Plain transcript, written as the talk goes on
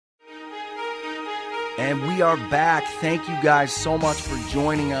And we are back. Thank you guys so much for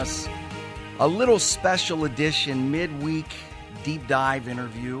joining us. A little special edition midweek deep dive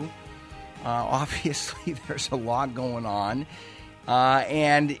interview. Obviously, there's a lot going on.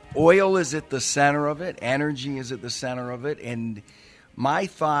 And oil is at the center of it. Energy is at the center of it. And my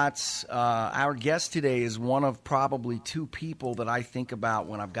thoughts, our guest today is one of probably two people that I think about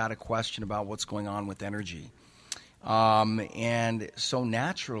when I've got a question about what's going on with energy. And so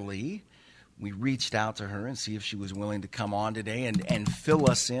naturally, we reached out to her and see if she was willing to come on today and fill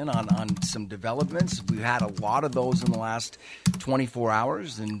us in on some developments. We've had a lot of those in the last 24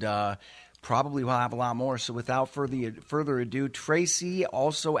 hours, and probably we'll have a lot more. So without further ado, Tracy,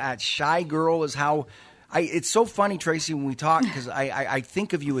 also at Shy Girl, is how it's so funny, Tracy, when we talk, because I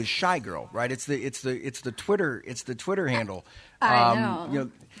think of you as Shy Girl, right? It's the Twitter handle. I know.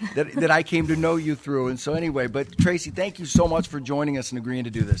 You know that I came to know you through. And so anyway, but Tracy, thank you so much for joining us and agreeing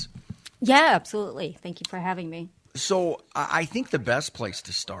to do this. Yeah, absolutely. Thank you for having me. So I think the best place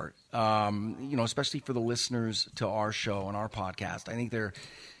to start, especially for the listeners to our show and our podcast, I think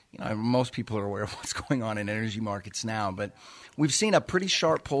most people are aware of what's going on in energy markets now, but we've seen a pretty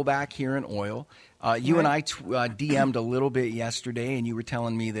sharp pullback here in oil. You and I DM'd a little bit yesterday, and you were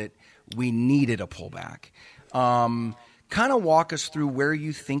telling me that we needed a pullback. Kind of walk us through where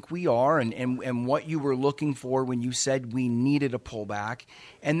you think we are and what you were looking for when you said we needed a pullback.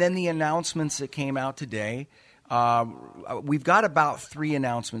 And then the announcements that came out today. We've got about 3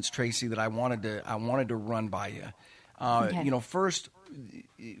 announcements, Tracy, that I wanted to run by you. Okay. First,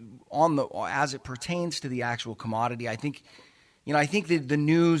 as it pertains to the actual commodity, I think that the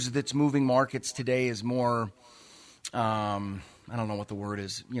news that's moving markets today is more I don't know what the word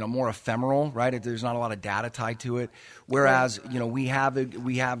is, more ephemeral, right? There's not a lot of data tied to it. Whereas, we have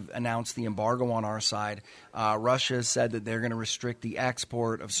announced the embargo on our side. Russia has said that they're going to restrict the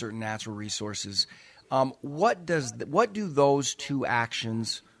export of certain natural resources. What do those two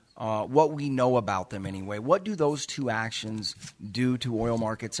actions, what we know about them anyway, what do those two actions do to oil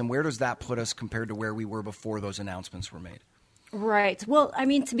markets, and where does that put us compared to where we were before those announcements were made? Right. Well, I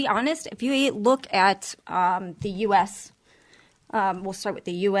mean, to be honest, if you look at the U.S., we'll start with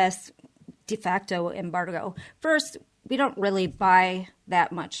the U.S. de facto embargo. First, we don't really buy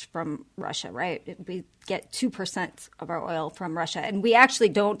that much from Russia, right? We get 2% of our oil from Russia. And we actually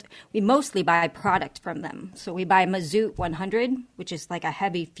don't – we mostly buy product from them. So we buy Mazut 100, which is like a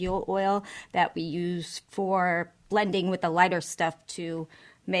heavy fuel oil that we use for blending with the lighter stuff to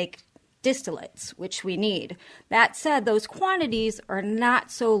make distillates, which we need. That said, those quantities are not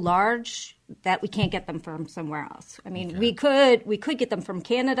so large that we can't get them from somewhere else. I mean, okay. we could get them from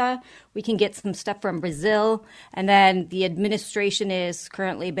Canada. We can get some stuff from Brazil. And then the administration is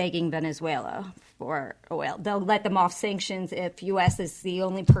currently begging Venezuela for oil. They'll let them off sanctions if U.S. is the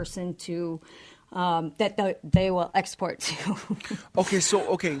only person to that they will export to. Okay,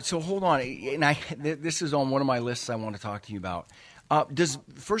 so hold on. And this is on one of my lists I want to talk to you about. Does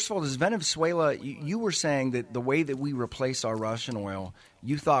Venezuela, you were saying that the way that we replace our Russian oil,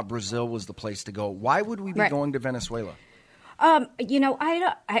 you thought Brazil was the place to go. Why would we be going to Venezuela?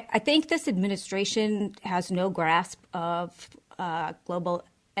 I think this administration has no grasp of global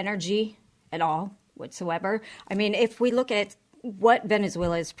energy at all whatsoever. I mean, if we look at what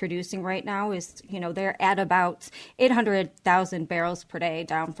Venezuela is producing right now is, they're at about 800,000 barrels per day,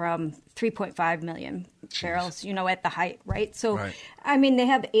 down from 3.5 million barrels, at the height, right? So, right. I mean, they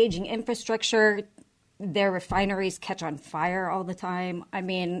have aging infrastructure. Their refineries catch on fire all the time. I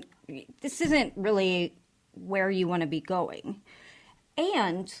mean, this isn't really where you want to be going.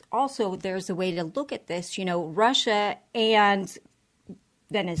 And also, there's a way to look at this. Russia and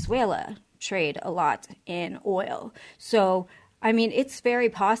Venezuela trade a lot in oil. So, I mean, it's very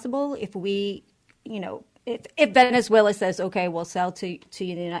possible if we, if Venezuela says, okay, we'll sell to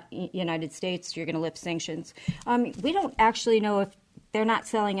the United States, you're going to lift sanctions. We don't actually know if they're not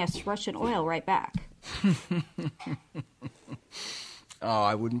selling us Russian oil right back. Oh,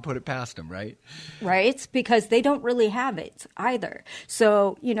 I wouldn't put it past them, right? Right, because they don't really have it either.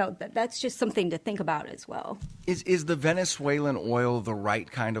 So, that's just something to think about as well. Is the Venezuelan oil the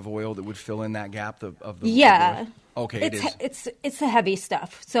right kind of oil that would fill in that gap of the Yeah. Okay, it is. It's the heavy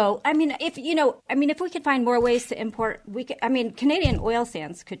stuff. So, I mean, if we could find more ways to import, Canadian oil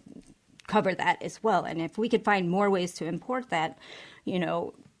sands could cover that as well. And if we could find more ways to import that,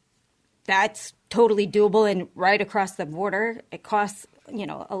 that's totally doable and right across the border. It costs,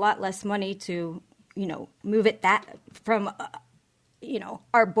 a lot less money to, move it that from,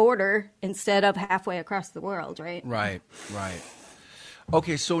 our border instead of halfway across the world, right? Right.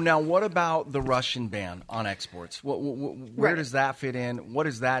 Okay, so now what about the Russian ban on exports? Where Right. does that fit in? What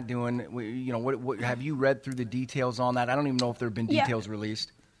is that doing? What have you read through the details on that? I don't even know if there have been Yeah. details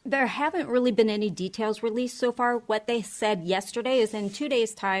released. There haven't really been any details released so far. What they said yesterday is in 2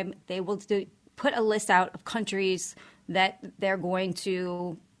 days' time, they will put a list out of countries that they're going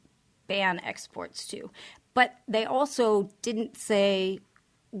to ban exports to. But they also didn't say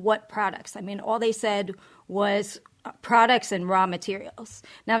what products. I mean, all they said was products and raw materials.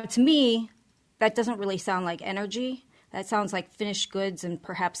 Now, to me, that doesn't really sound like energy. That sounds like finished goods and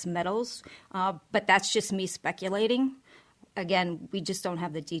perhaps metals. But that's just me speculating. Again, we just don't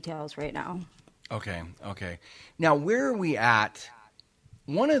have the details right now. Okay. Now, where are we at?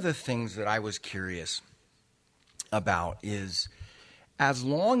 One of the things that I was curious about is, as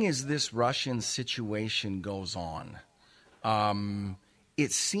long as this Russian situation goes on,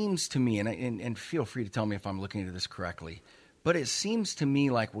 it seems to me, and feel free to tell me if I'm looking at this correctly, but it seems to me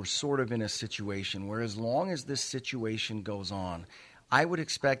like we're sort of in a situation where as long as this situation goes on, I would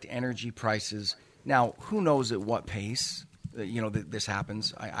expect energy prices. Now, who knows at what pace, this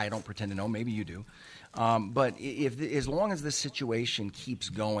happens. I don't pretend to know. Maybe you do. But as long as this situation keeps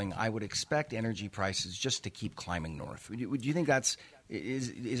going, I would expect energy prices just to keep climbing north. Would you think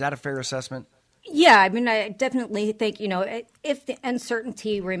is that a fair assessment? Yeah, I mean, I definitely think, if the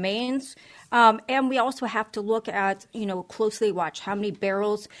uncertainty remains, and we also have to look at, closely watch how many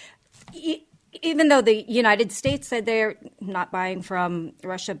barrels, even though the United States said they're not buying from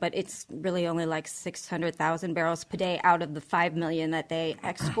Russia, but it's really only like 600,000 barrels per day out of the 5 million that they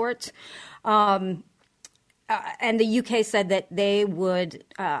export. And the UK said that they would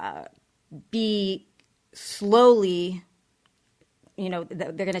be slowly, they're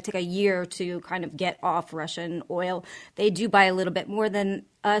going to take a year to kind of get off Russian oil. They do buy a little bit more than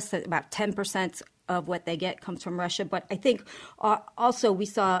us. About 10% of what they get comes from Russia. But I think also we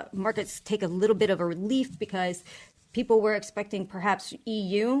saw markets take a little bit of a relief because people were expecting perhaps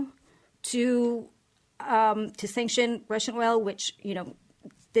EU to sanction Russian oil, which,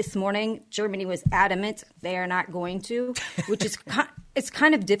 this morning Germany was adamant they are not going to, which is it's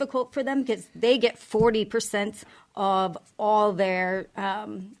kind of difficult for them because they get 40% of all their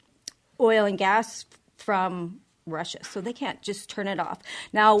oil and gas from Russia, so they can't just turn it off.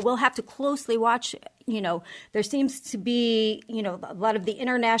 Now, we'll have to closely watch. There seems to be, a lot of the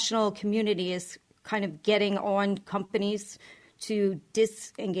international community is kind of getting on companies to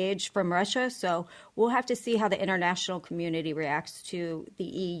disengage from Russia, so we'll have to see how the international community reacts to the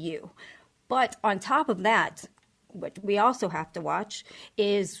EU. But on top of that, what we also have to watch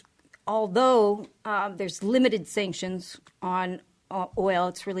is, although there's limited sanctions on oil,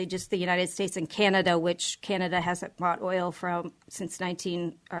 it's really just the United States and Canada, which Canada hasn't bought oil from since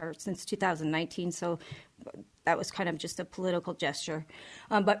 2019. So that was kind of just a political gesture.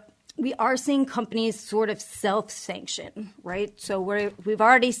 But we are seeing companies sort of self-sanction, right? So we've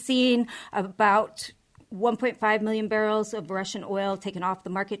already seen about 1.5 million barrels of Russian oil taken off the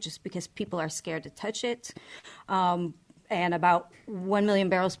market just because people are scared to touch it. And about 1 million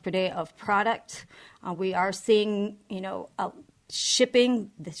barrels per day of product. We are seeing, the shipping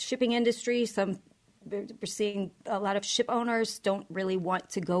industry. We're seeing a lot of ship owners don't really want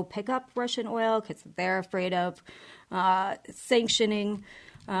to go pick up Russian oil because they're afraid of sanctioning.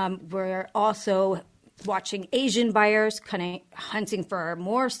 We're also watching Asian buyers kind of hunting for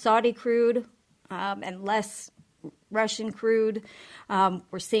more Saudi crude and less Russian crude.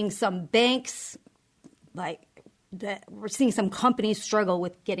 We're seeing some banks we're seeing some companies struggle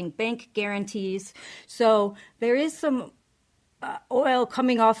with getting bank guarantees. So there is some oil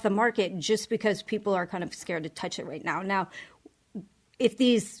coming off the market just because people are kind of scared to touch it right now. Now, if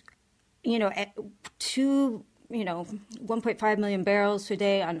these, 1.5 million barrels a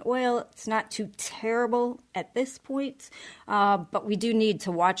day on oil, it's not too terrible at this point, but we do need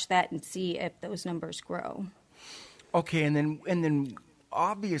to watch that and see if those numbers grow. Okay, and then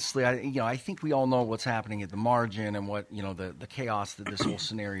obviously, I think we all know what's happening at the margin and what the chaos that this whole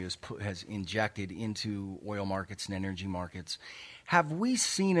scenario has injected into oil markets and energy markets. Have we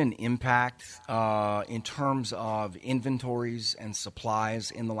seen an impact in terms of inventories and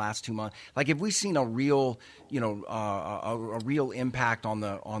supplies in the last 2 months? Like, have we seen a real, a real impact on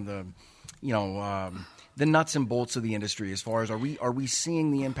the nuts and bolts of the industry? As far as are we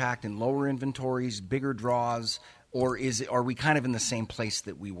seeing the impact in lower inventories, bigger draws? Or are we kind of in the same place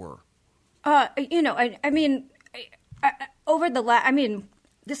that we were?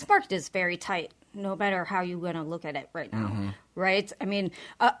 This market is very tight, no matter how you're going to look at it right now, right? I mean,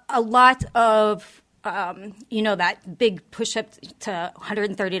 a lot of that big push up to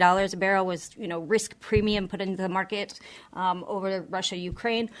 $130 a barrel was, risk premium put into the market over Russia,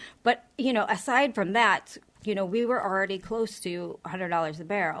 Ukraine. But, aside from that, we were already close to $100 a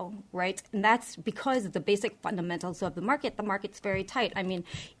barrel, right? And that's because of the basic fundamentals of the market. The market's very tight. I mean,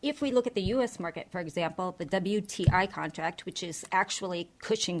 if we look at the U.S. market, for example, the WTI contract, which is actually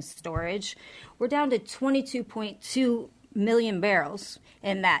Cushing storage, we're down to 22.2 million barrels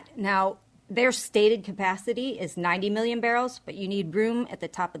in that. Now, their stated capacity is 90 million barrels, but you need room at the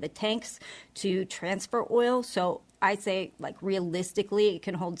top of the tanks to transfer oil. So I say, realistically, it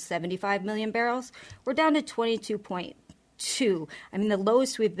can hold 75 million barrels. We're down to 22.2. I mean, the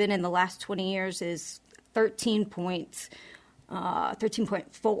lowest we've been in the last 20 years is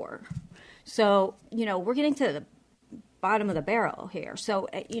 13.4. So, we're getting to the bottom of the barrel here. So,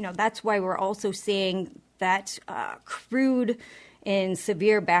 that's why we're also seeing that crude in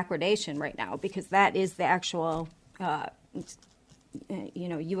severe backwardation right now, because that is the actual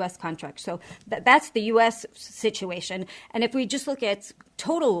U.S. contract. So that's the U.S. situation. And if we just look at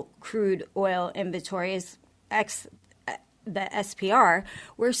total crude oil inventories, ex the SPR,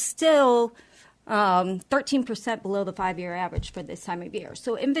 we're still 13% below the 5-year average for this time of year.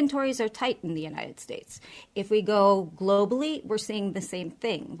 So inventories are tight in the United States. If we go globally, we're seeing the same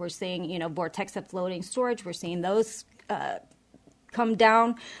thing. We're seeing, vortex of floating storage. We're seeing those come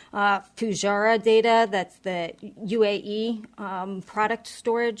down. Fujairah data, that's the UAE product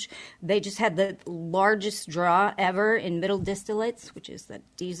storage. They just had the largest draw ever in middle distillates, which is the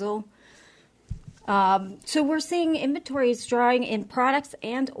diesel. So we're seeing inventories drawing in products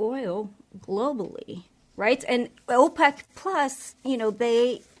and oil globally, right? And OPEC Plus,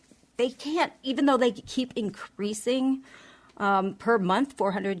 they can't, even though they keep increasing per month,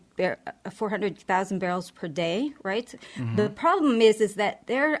 400,000 barrels per day, right? Mm-hmm. The problem is that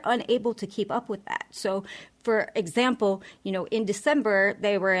they're unable to keep up with that. So, for example, in December,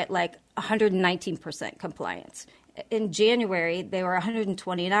 they were at 119% compliance. In January, they were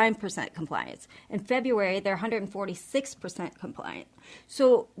 129% compliance. In February, they're 146% compliant.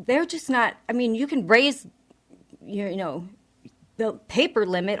 So they're just not, you can raise, the paper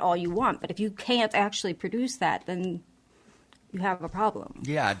limit all you want, but if you can't actually produce that, then you have a problem.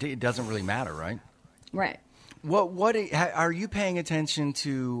 Yeah, it doesn't really matter, right? Right. What are you paying attention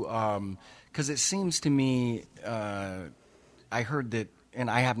to? Because it seems to me, I heard that, and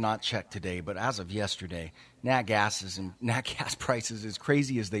I have not checked today, but as of yesterday, nat gas prices, as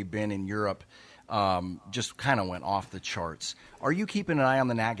crazy as they've been in Europe, just kind of went off the charts. Are you keeping an eye on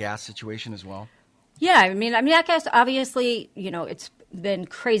the nat gas situation as well? Yeah, nat gas, obviously, it's been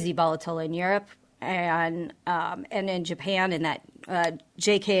crazy volatile in Europe. And in Japan, in that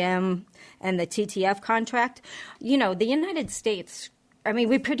JKM and the TTF contract, the United States,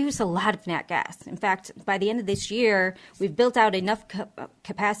 we produce a lot of nat gas. In fact, by the end of this year, we've built out enough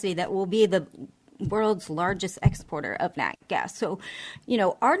capacity that we'll be the world's largest exporter of nat gas. So,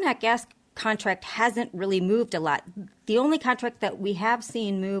 our nat gas contract hasn't really moved a lot. The only contract that we have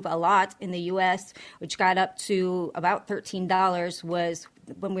seen move a lot in the U.S., which got up to about $13, was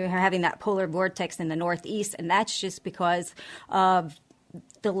when we were having that polar vortex in the Northeast, and that's just because of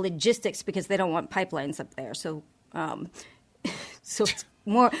the logistics, because they don't want pipelines up there. So, so it's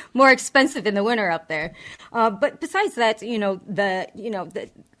more expensive in the winter up there. But besides that,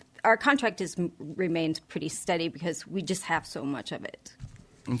 our contract has remained pretty steady because we just have so much of it.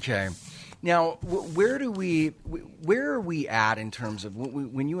 Okay. Now, where are we at in terms of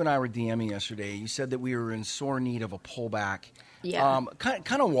when you and I were DMing yesterday? You said that we were in sore need of a pullback. Yeah.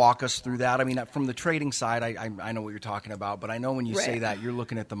 Kind of walk us through that. From the trading side, I know what you're talking about, but I know when you say that, you're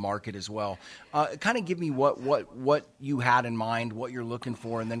looking at the market as well. Kind of give me what you had in mind, what you're looking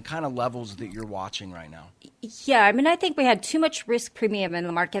for, and then kind of levels that you're watching right now. Yeah, I think we had too much risk premium in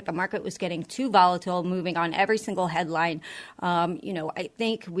the market. The market was getting too volatile, moving on every single headline. I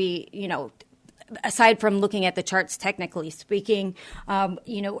think we, aside from looking at the charts technically speaking,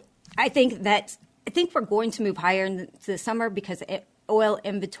 I think we're going to move higher into the summer because oil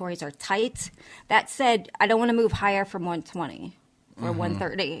inventories are tight. That said, I don't want to move higher from 120 or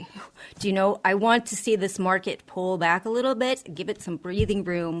 130. I want to see this market pull back a little bit, give it some breathing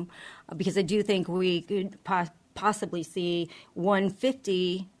room, because I do think we could possibly see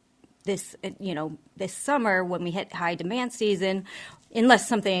 150 this summer when we hit high demand season, unless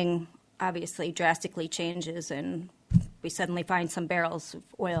something obviously drastically changes and we suddenly find some barrels of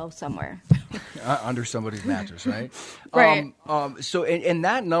oil somewhere. Under somebody's mattress, right? Right. So, and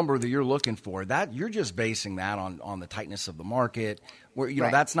that number that you're looking for, that you're just basing that on the tightness of the market, where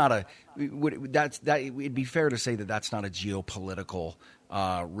that's not it'd be fair to say that that's not a geopolitical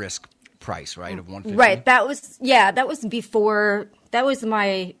risk price, right, of 150? Right. That was before. That was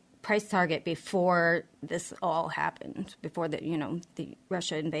my price target before this all happened, before the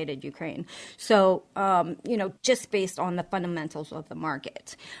Russia invaded Ukraine. So, just based on the fundamentals of the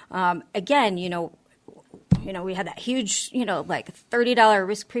market. Again, we had that huge, like $30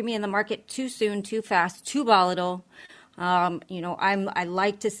 risk premium in the market too soon, too fast, too volatile. I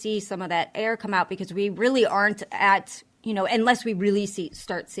like to see some of that air come out because we really aren't at, unless we really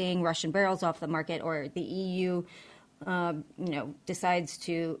start seeing Russian barrels off the market or the EU, decides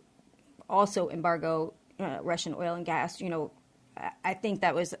to also embargo Russian oil and gas. I think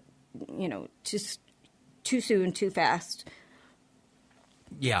that was, just too soon, too fast.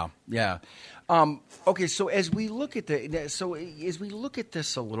 Yeah. Okay, so as we look at this a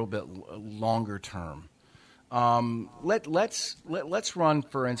little bit longer term, let's run,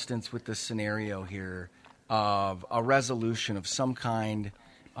 for instance, with the scenario here of a resolution of some kind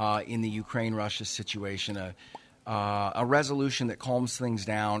in the Ukraine-Russia situation, a resolution that calms things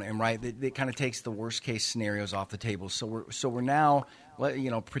down and that kind of takes the worst case scenarios off the table. So we're now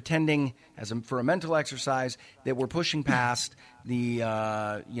pretending for a mental exercise that we're pushing past the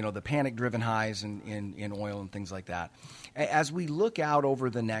the panic driven highs in oil and things like that. As we look out over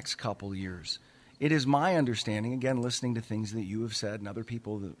the next couple years, it is my understanding, again, listening to things that you have said and other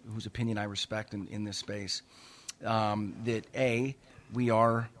people whose opinion I respect in this space, that we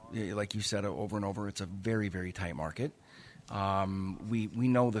are, like you said over and over, it's a very, very tight market. We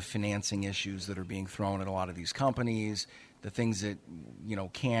know the financing issues that are being thrown at a lot of these companies, the things that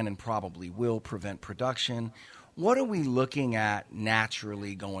can and probably will prevent production. What are we looking at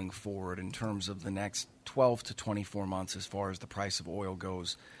naturally going forward in terms of the next 12 to 24 months as far as the price of oil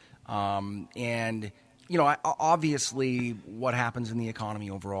goes? Obviously what happens in the economy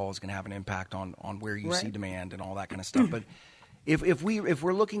overall is going to have an impact on where you see demand and all that kind of stuff. But if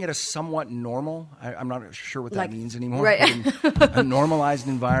we're looking at a somewhat normal, I'm not sure what that means anymore, a normalized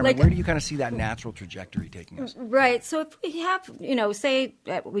environment, where do you kind of see that natural trajectory taking us? Right. So if we have, say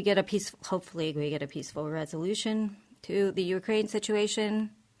hopefully we get a peaceful resolution to the Ukraine situation,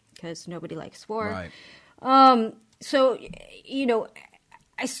 because nobody likes war. Right.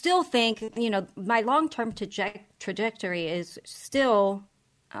 I still think, my long-term trajectory is still,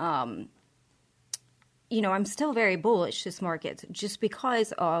 I'm still very bullish this market just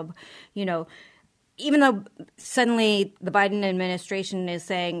because of, even though suddenly the Biden administration is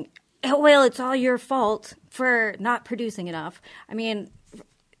saying, oh, well, it's all your fault for not producing enough. I mean,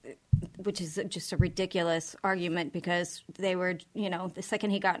 which is just a ridiculous argument because they were, the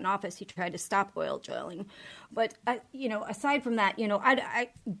second he got in office, he tried to stop oil drilling. But, aside from that,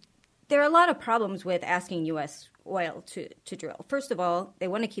 there are a lot of problems with asking U.S. oil to drill. First of all, they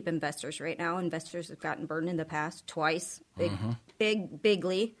want to keep investors right now. Investors have gotten burned in the past twice,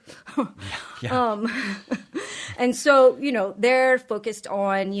 bigly. Yeah. And so, they're focused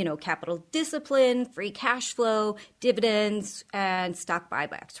on, capital discipline, free cash flow, dividends, and stock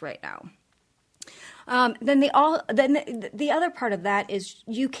buybacks right now. Then the other part of that is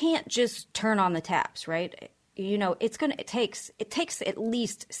you can't just turn on the taps, right? It takes at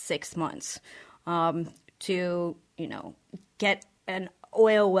least 6 months to get an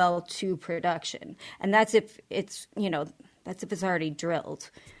oil well to production, and that's if it's already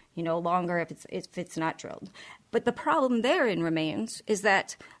drilled. Longer if it's not drilled. But the problem therein remains is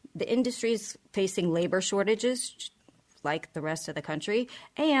that the industry is facing labor shortages, like the rest of the country,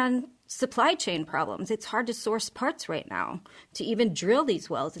 and supply chain problems. It's hard to source parts right now to even drill these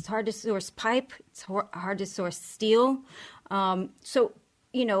wells. It's hard to source pipe. It's hard to source steel.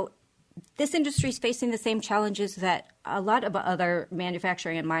 This industry is facing the same challenges that a lot of other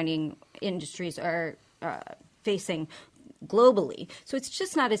manufacturing and mining industries are facing globally. So it's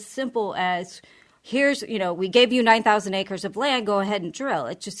just not as simple as we gave you 9,000 acres of land, go ahead and drill.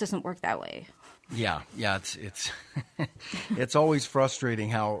 It just doesn't work that way. Yeah, it's it's always frustrating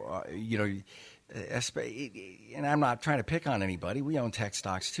how and I'm not trying to pick on anybody. We own tech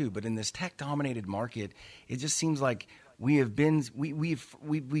stocks too, but in this tech-dominated market, it just seems like we've been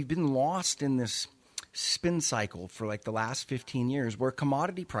lost in this spin cycle for like the last 15 years, where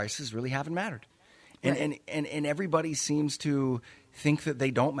commodity prices really haven't mattered, and everybody seems to think that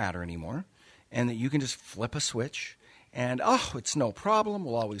they don't matter anymore, and that you can just flip a switch. And, it's no problem.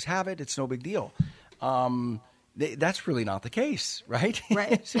 We'll always have it. It's no big deal. That's really not the case, right?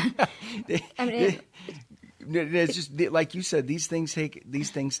 Right. It's just like you said. These things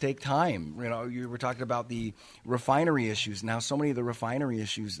take time. You were talking about the refinery issues. Now, so many of the refinery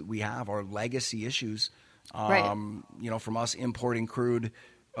issues that we have are legacy issues. Right. From us importing crude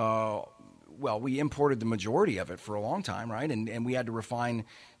we imported the majority of it for a long time, right? And we had to refine.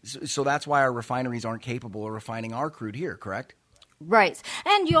 So that's why our refineries aren't capable of refining our crude here, correct? Right.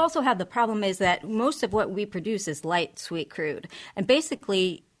 And you also have the problem is that most of what we produce is light sweet crude. And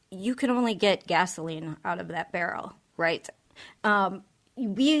basically, you can only get gasoline out of that barrel, right?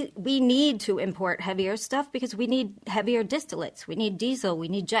 We need to import heavier stuff because we need heavier distillates. We need diesel. We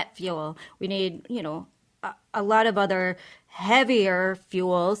need jet fuel. We need, a lot of other heavier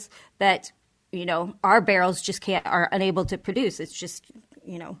fuels that, our barrels just are unable to produce. It's just,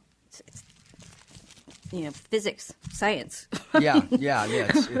 it's physics, science. Yeah.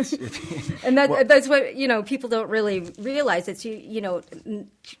 It's and that's what people don't really realize. It's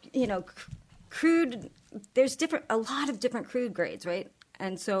crude. There's a lot of different crude grades, right?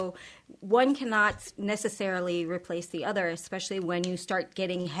 And so one cannot necessarily replace the other, especially when you start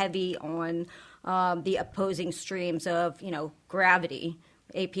getting heavy on the opposing streams of gravity,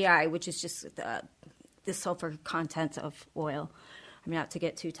 API, which is just the sulfur content of oil. I mean, not to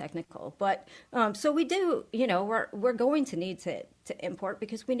get too technical, but so we do. We're going to need to import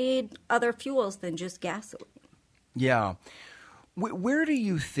because we need other fuels than just gasoline. Yeah, where do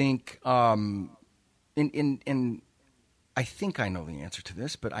you think? In I think I know the answer to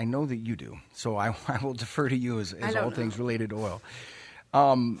this, but I know that you do, so I will defer to you as all things related to oil.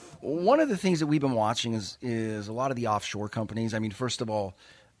 One of the things that we've been watching is a lot of the offshore companies. I mean, first of all,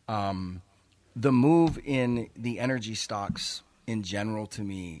 the move in the energy stocks in general, to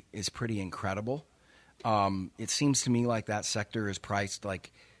me, is pretty incredible. It seems to me like that sector is priced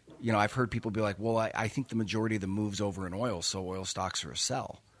like, I've heard people be like, well, I think the majority of the move's over in oil, so oil stocks are a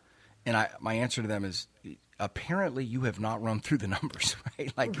sell. And my answer to them is, apparently you have not run through the numbers,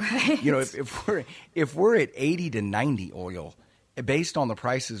 right? Like, right. If we're at 80 to 90 oil, based on the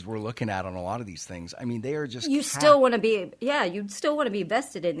prices we're looking at on a lot of these things, I mean, they are just you'd still want to be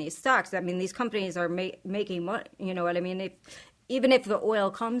vested in these stocks. I mean, these companies are making money. You know what I mean? Even if the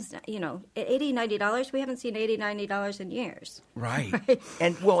oil comes, at $80, $90, we haven't seen $80, $90 in years. Right. Right?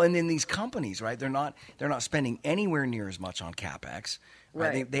 And then these companies, right? They're not spending anywhere near as much on CapEx.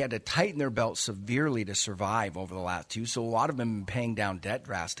 Right. They had to tighten their belt severely to survive over the last two. So a lot of them have been paying down debt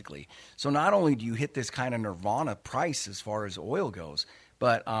drastically. So not only do you hit this kind of nirvana price as far as oil goes,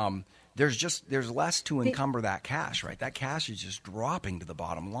 but there's less to encumber that cash, right? That cash is just dropping to the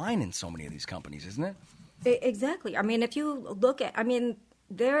bottom line in so many of these companies, isn't it? Exactly. I mean, if you look at,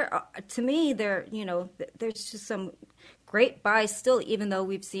 there's just some great buys still, even though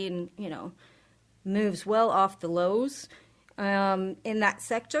we've seen, moves well off the lows in that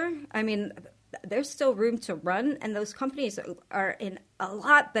sector. I mean, there's still room to run, and those companies are in a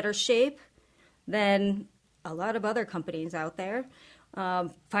lot better shape than a lot of other companies out there.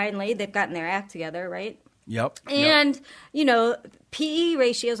 Finally, they've gotten their act together, right? Yep. And, PE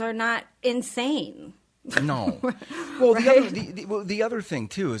ratios are not insane. No. Well, right? the other thing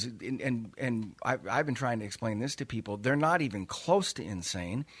too is, and I've been trying to explain this to people. They're not even close to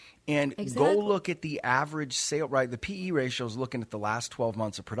insane. And exactly. Go look at the average sale. Right, the PE ratio is looking at the last 12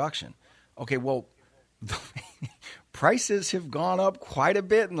 months of production. Okay, well, prices have gone up quite a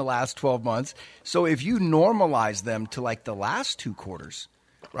bit in the last 12 months. So if you normalize them to like the last 2 quarters,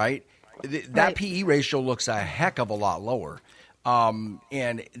 right, that PE ratio looks a heck of a lot lower. And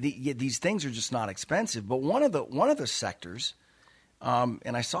these things are just not expensive. But one of the sectors,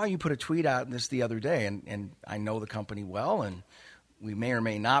 and I saw you put a tweet out this the other day, and I know the company well, and we may or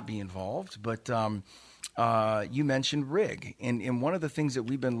may not be involved, but you mentioned rig. And one of the things that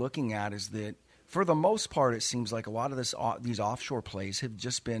we've been looking at is that for the most part, it seems like a lot of these offshore plays have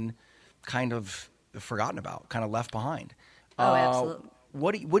just been kind of forgotten about, kind of left behind. Oh, absolutely.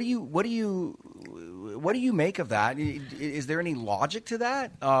 What do you make of that? Is there any logic to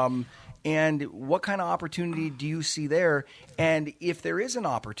that? And what kind of opportunity do you see there? And if there is an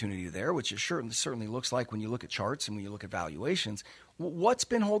opportunity there, which it certainly looks like when you look at charts and when you look at valuations, what's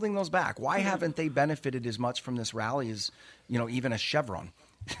been holding those back? Why haven't they benefited as much from this rally as even a Chevron?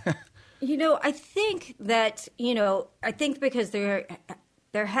 I think that I think because there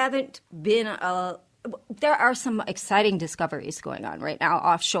haven't been there are some exciting discoveries going on right now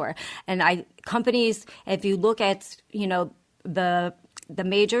offshore, and companies. If you look at the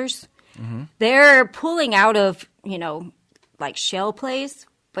majors, mm-hmm. they're pulling out of like shale plays,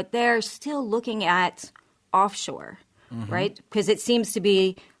 but they're still looking at offshore, mm-hmm. right? Because it seems to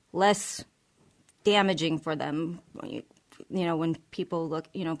be less damaging for them. When people look,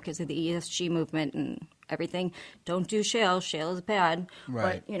 because of the ESG movement and everything, don't do shale. Shale is bad,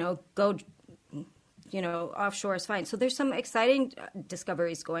 right. But go. Offshore is fine. So there's some exciting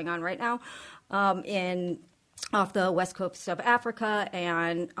discoveries going on right now in off the west coast of Africa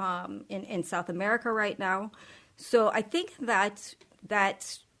and in South America right now. So I think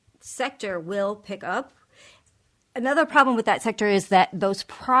that sector will pick up. Another problem with that sector is that those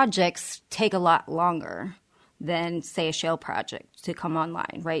projects take a lot longer than, say, a shale project to come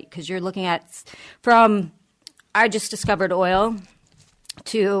online, right? Because you're looking at from I just discovered oil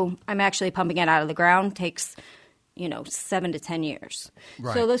to I'm actually pumping it out of the ground takes 7 to 10 years.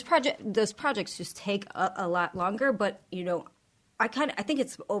 Right. So those projects just take a lot longer. But I think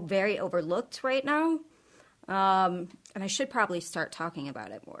it's very overlooked right now, and I should probably start talking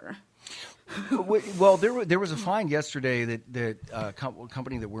about it more. Well, there was a find yesterday that a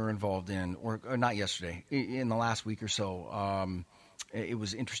company that we're involved in, or not yesterday, in the last week or so. It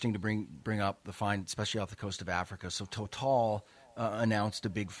was interesting to bring up the find, especially off the coast of Africa. So Total announced a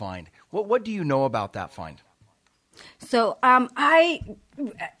big find. What do you know about that find? So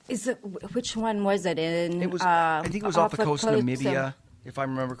which one was it in? It was I think it was off the coast of Namibia, if I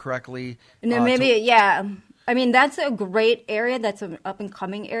remember correctly. Namibia, yeah. I mean, that's a great area. That's an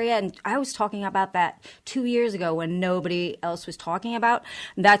up-and-coming area. And I was talking about that 2 years ago when nobody else was talking about.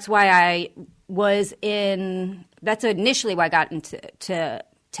 That's why I was in – that's initially why I got into to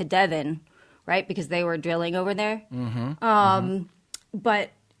Devon, right, because they were drilling over there. Mm-hmm.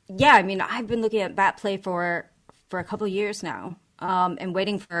 But, yeah, I mean, I've been looking at that play for a couple of years now and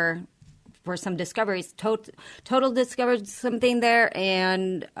waiting for some discoveries. Total discovered something there,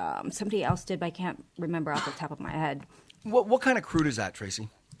 and somebody else did, but I can't remember off the top of my head. What kind of crude is that, Tracy?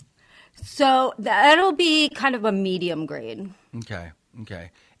 So that'll be kind of a medium grade. Okay.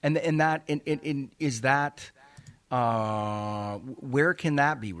 And is that where can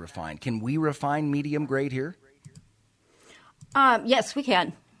that be refined? Can we refine medium grade here? Yes, we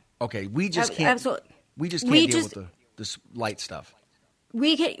can. Okay, we just can't. Absolutely. We just can't deal with this light stuff.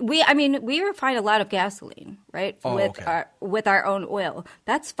 We refine a lot of gasoline, right? With our own oil.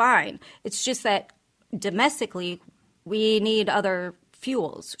 That's fine. It's just that domestically, we need other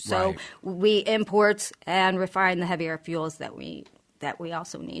fuels. So we import and refine the heavier fuels that we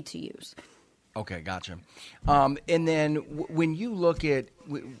also need to use. Okay, gotcha. And then when you look at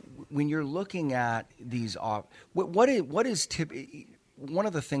when you're looking at these, what is one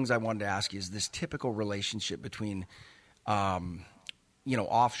of the things I wanted to ask you is this typical relationship between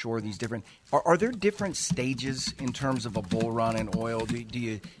offshore, these different are there different stages in terms of a bull run in oil?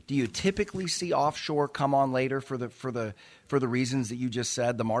 Do you typically see offshore come on later for the reasons that you just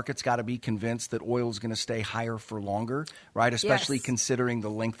said? The market's got to be convinced that oil is going to stay higher for longer, right? Especially considering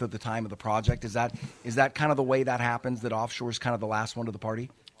the length of the time of the project. Is that kind of the way that happens, that offshore is kind of the last one to the party?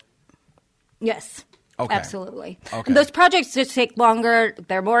 Yes. Okay. Absolutely. Okay. And those projects just take longer.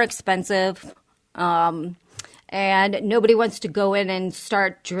 They're more expensive. And nobody wants to go in and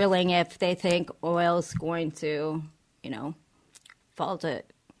start drilling if they think oil's going to, fall to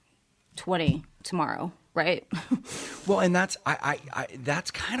 20 tomorrow, right? Well, and that's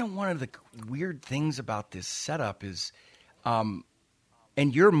that's kind of one of the weird things about this setup is, and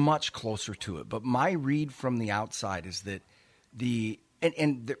you're much closer to it, but my read from the outside is that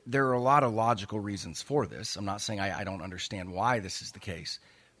there are a lot of logical reasons for this. I'm not saying I don't understand why this is the case,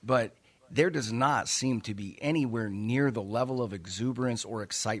 but there does not seem to be anywhere near the level of exuberance or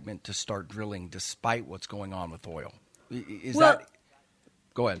excitement to start drilling despite what's going on with oil.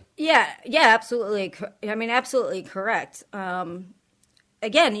 Go ahead. Yeah, absolutely. I mean, absolutely correct.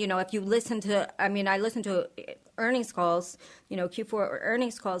 Again, if you listen to, I listen to earnings calls, Q4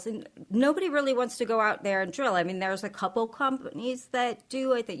 earnings calls, and nobody really wants to go out there and drill. I mean, there's a couple companies that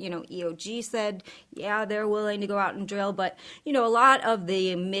do. I think, EOG said, yeah, they're willing to go out and drill. But, a lot of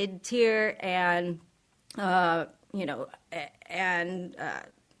the mid-tier and,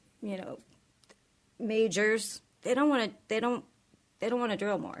 majors, they don't want to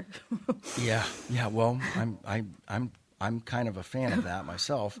drill more. Yeah. Well, I'm kind of a fan of that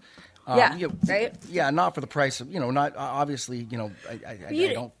myself. Right? Yeah, not for the price of, not obviously,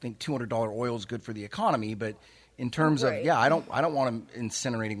 I don't think $200 oil is good for the economy, but in terms of, I don't want them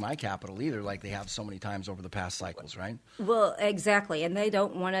incinerating my capital either, like they have so many times over the past cycles, right? Well, exactly. And they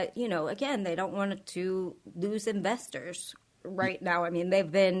don't want to, again, they don't want to lose investors right now. I mean,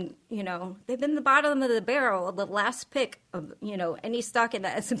 they've been the bottom of the barrel, the last pick of, any stock in the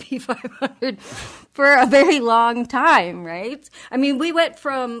S&P 500 for a very long time, right? I mean, we went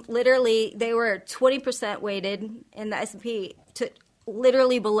from literally, they were 20% weighted in the S&P to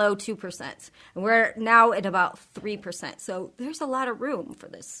literally below 2%. And we're now at about 3%. So there's a lot of room for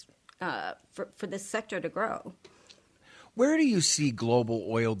this, for this sector to grow. Where do you see global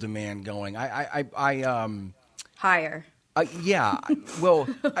oil demand going? Higher. Yeah. Well,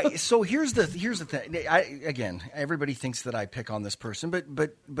 so here's the thing. Again, everybody thinks that I pick on this person,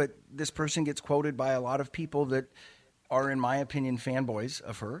 but this person gets quoted by a lot of people that are, in my opinion, fanboys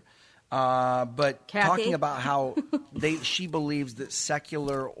of her. But Kathy? talking about how she believes that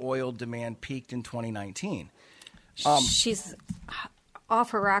secular oil demand peaked in 2019. She's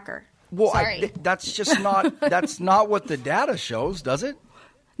off her rocker. Well, Sorry. that's just that's not what the data shows, does it?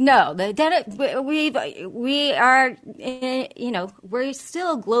 No, the data we are, we're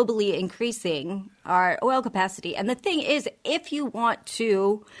still globally increasing our oil capacity. And the thing is, if you want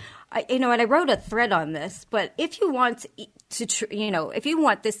to, and I wrote a thread on this, but if you want if you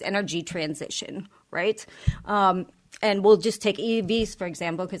want this energy transition, right? And we'll just take EVs, for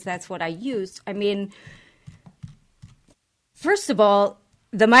example, because that's what I used. I mean, first of all,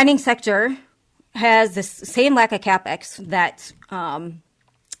 the mining sector has the same lack of capex that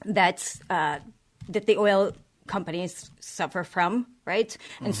the oil companies suffer from, right?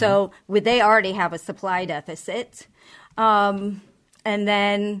 Mm-hmm. And so they already have a supply deficit. And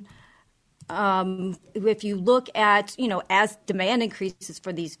then if you look at, as demand increases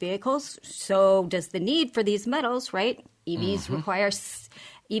for these vehicles, so does the need for these metals, right? EVs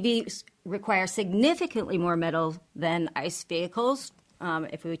require significantly more metal than ICE vehicles.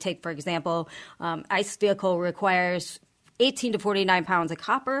 If we take, for example, ICE vehicle requires 18 to 49 pounds of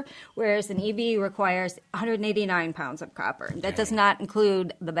copper, whereas an EV requires 189 pounds of copper. That does not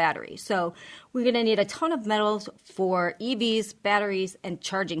include the battery. So we're going to need a ton of metals for EVs, batteries, and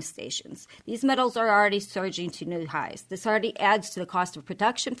charging stations. These metals are already surging to new highs. This already adds to the cost of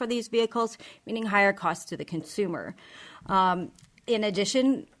production for these vehicles, meaning higher costs to the consumer. In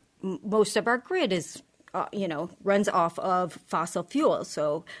addition, most of our grid is runs off of fossil fuels.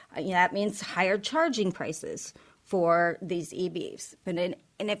 So that means higher charging prices for these EVs. And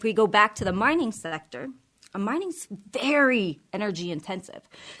if we go back to the mining sector, mining's very energy intensive.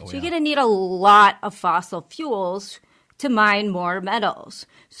 So you're going to need a lot of fossil fuels to mine more metals.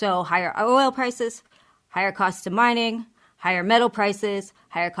 So higher oil prices, higher costs to mining, higher metal prices,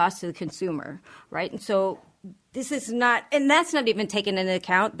 higher costs to the consumer, right? And so this is not, and that's not even taken into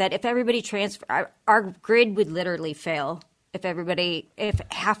account that if everybody our grid would literally fail if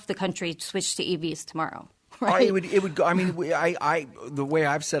half the country switched to EVs tomorrow. Right? It would go. I mean, the way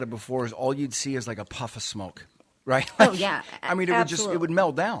I've said it before is all you'd see is like a puff of smoke, right? Oh yeah. I mean, it would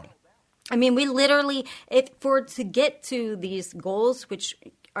melt down. I mean, we literally, to get to these goals, which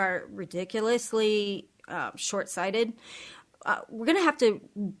are ridiculously short-sighted, we're going to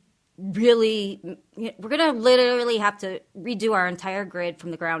literally have to redo our entire grid from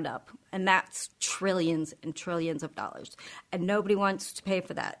the ground up. And that's trillions and trillions of dollars. And nobody wants to pay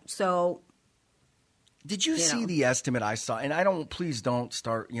for that. So, did you see the estimate I saw? And please don't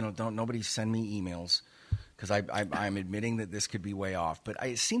start, nobody send me emails because I'm admitting that this could be way off. But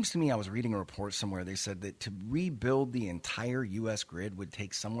it seems to me I was reading a report somewhere. They said that to rebuild the entire U.S. grid would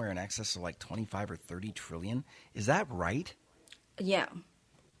take somewhere in excess of like 25 or 30 trillion. Is that right? Yeah.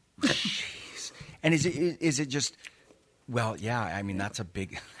 Jeez. And is it just? Well, yeah. I mean, that's a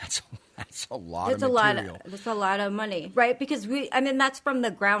lot of material. That's a lot of money, right? Because that's from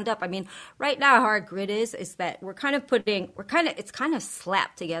the ground up. I mean, right now how our grid is that it's kind of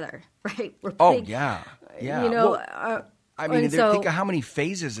slapped together, right? Yeah. Think of how many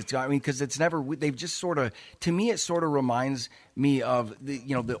phases it's got. I mean, because they've just sort of, to me, it sort of reminds me of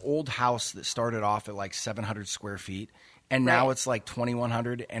the old house that started off at like 700 square feet. And now it's like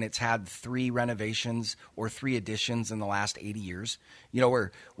 2,100, and it's had 3 renovations or 3 additions in the last 80 years.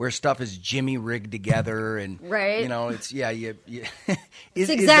 Where stuff is jimmy rigged together, and it's it's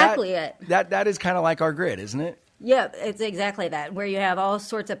exactly it. That is kind of like our grid, isn't it? Yeah, it's exactly that. Where you have all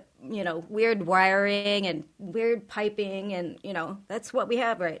sorts of weird wiring and weird piping, and that's what we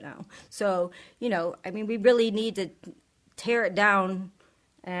have right now. So we really need to tear it down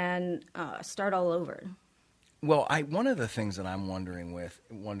and start all over. Well, one of the things that I'm wondering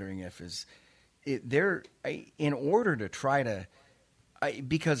if is in order to try to,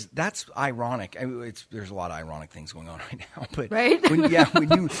 because that's ironic. There's a lot of ironic things going on right now, but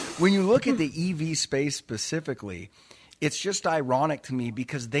when you look at the EV space specifically, it's just ironic to me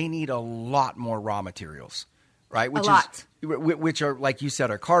because they need a lot more raw materials, right? Which are, like you said,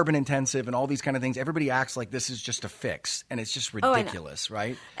 are carbon intensive and all these kind of things. Everybody acts like this is just a fix, and it's just ridiculous,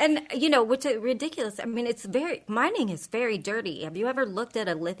 right? And what's ridiculous? I mean, mining is very dirty. Have you ever looked at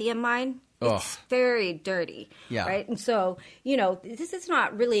a lithium mine? It's very dirty, right? And so, this is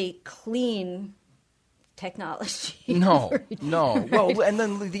not really clean technology. No. Well, and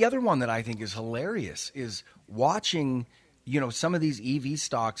then the other one that I think is hilarious is watching some of these EV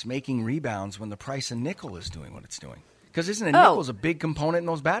stocks making rebounds when the price of nickel is doing what it's doing. Because isn't it nickel's a big component in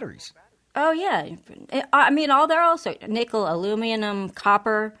those batteries? Oh, yeah. I mean, they're also nickel, aluminum,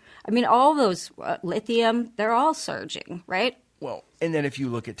 copper. I mean, all those lithium, they're all surging, right? Well, and then if you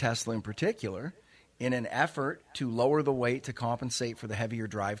look at Tesla in particular, in an effort to lower the weight to compensate for the heavier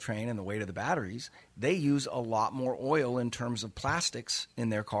drivetrain and the weight of the batteries, they use a lot more oil in terms of plastics in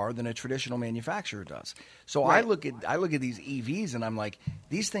their car than a traditional manufacturer does. So right. I look at these EVs and I'm like,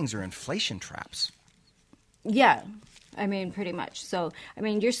 these things are inflation traps. Yeah, I mean, pretty much. So, I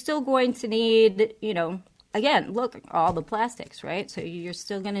mean, you're still going to need, again, look, all the plastics, right? So you're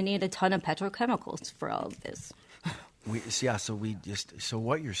still going to need a ton of petrochemicals for all of this. So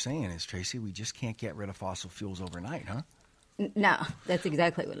what you're saying is, Tracy, we just can't get rid of fossil fuels overnight, huh? No, that's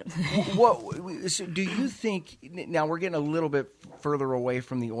exactly what I'm saying. So do you think, now we're getting a little bit further away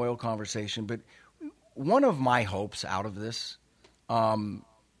from the oil conversation, but one of my hopes out of this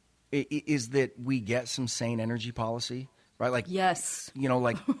is that we get some sane energy policy, right? Like, yes. You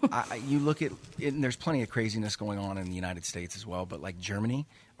look at, and there's plenty of craziness going on in the United States as well, but like Germany,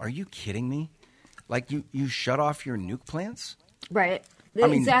 are you kidding me? Like you shut off your nuke plants? Right.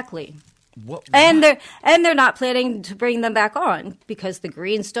 Exactly. What? And they're not planning to bring them back on because the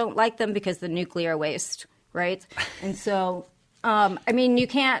Greens don't like them because of the nuclear waste, right? And so, you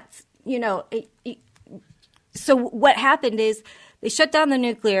can't, so what happened is they shut down the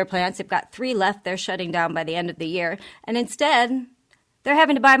nuclear plants. They've got 3 left. They're shutting down by the end of the year. And instead, they're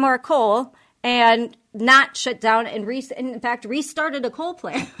having to buy more coal and not shut down and in fact, restarted a coal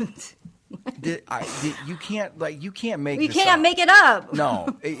plant. You can't make you this can't up. make it up.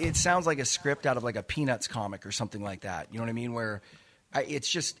 No, it sounds like a script out of like a Peanuts comic or something like that. You know what I mean? Where it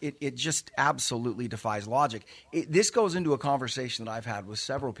just absolutely defies logic. This goes into a conversation that I've had with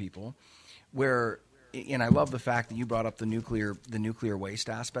several people where, and I love the fact that you brought up the nuclear waste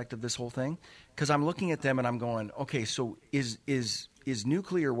aspect of this whole thing, because I'm looking at them and I'm going, okay, so is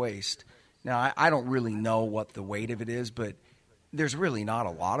nuclear waste? Now I don't really know what the weight of it is, but there's really not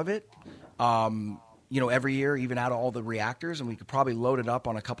a lot of it. Every year, even out of all the reactors, and we could probably load it up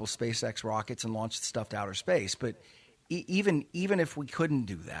on a couple SpaceX rockets and launch the stuff to outer space. But even if we couldn't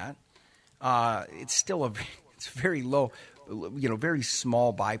do that, it's still it's very low, very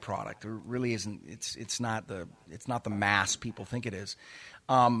small byproduct. There really isn't. It's not the mass people think it is.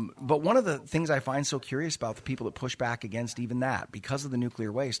 But one of the things I find so curious about the people that push back against even that, because of the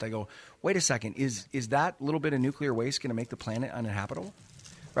nuclear waste, I go, wait a second, is that little bit of nuclear waste going to make the planet uninhabitable?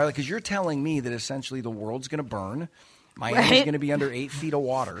 Right? Because you're telling me that essentially the world's going to burn. Miami's going to be under 8 feet of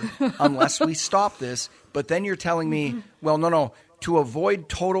water unless we stop this. But then you're telling me, well, no. To avoid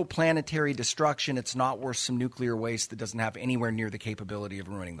total planetary destruction, it's not worth some nuclear waste that doesn't have anywhere near the capability of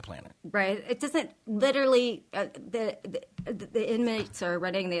ruining the planet. Right. It doesn't literally the inmates are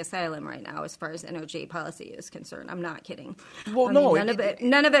running the asylum right now as far as energy policy is concerned. I'm not kidding. Well, none of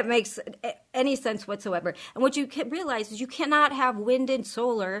it makes any sense whatsoever. And what you can realize is you cannot have wind and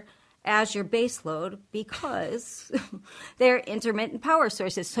solar as your base load because they're intermittent power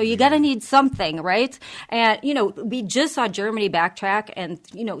sources. So you got to need something, right? And, we just saw Germany backtrack and,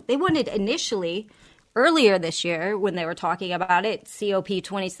 they wanted initially earlier this year when they were talking about it,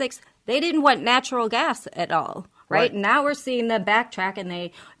 COP26, they didn't want natural gas at all, right? Now we're seeing them backtrack and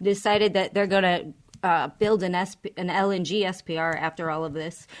they decided that they're going to build an LNG SPR after all of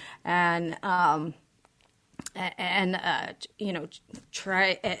this. And,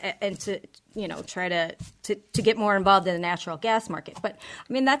 try to get more involved in the natural gas market. But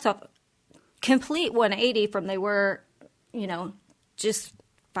I mean, that's a complete 180 from they were, just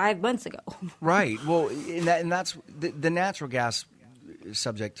 5 months ago. Right. Well, and that's the natural gas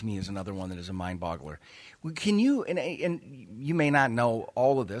subject to me is another one that is a mind boggler. Can you, and you may not know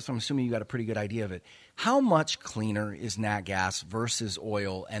all of this, I'm assuming you got a pretty good idea of it. How much cleaner is nat gas versus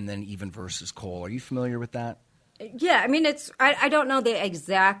oil and then even versus coal? Are you familiar with that? Yeah, I mean, I don't know the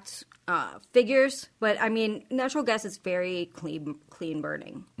exact figures, but I mean, natural gas is very clean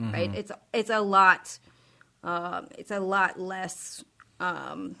burning, right? It's a lot less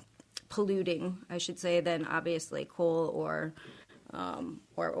polluting, I should say, than obviously coal or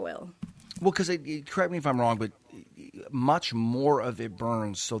oil. Well, because correct me if I'm wrong, but much more of it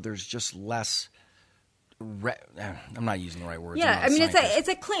burns, so there's just less. I'm not using the right words. Yeah, I mean it's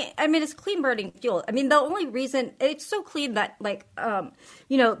a clean. I mean it's clean burning fuel. I mean the only reason it's so clean that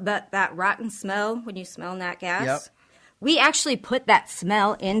that rotten smell when you smell nat gas. Yep. We actually put that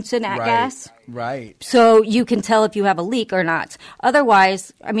smell into nat gas. Right. So you can tell if you have a leak or not.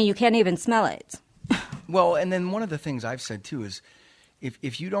 Otherwise, I mean you can't even smell it. Well, and then one of the things I've said too is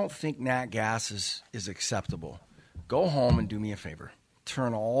if you don't think nat gas is acceptable, go home and do me a favor.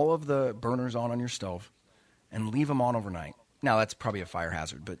 Turn all of the burners on your stove and leave them on overnight. Now, that's probably a fire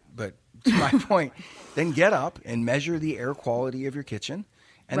hazard, but to my point, then get up and measure the air quality of your kitchen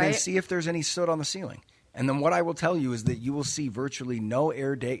and then see if there's any soot on the ceiling. And then what I will tell you is that you will see virtually no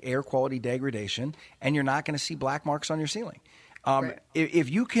air quality degradation, and you're not going to see black marks on your ceiling. If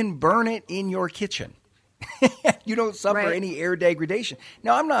you can burn it in your kitchen, you don't suffer any air degradation.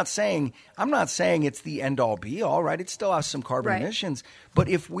 Now, I'm not saying it's the end all be all, right? It still has some carbon emissions. But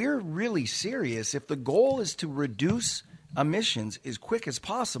if we're really serious, if the goal is to reduce emissions as quick as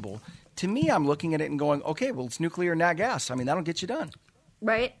possible, to me, I'm looking at it and going, okay, well, it's nuclear, nat gas. I mean, that'll get you done.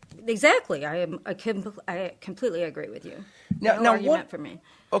 Right. Exactly. I completely agree with you. Now, argument for me.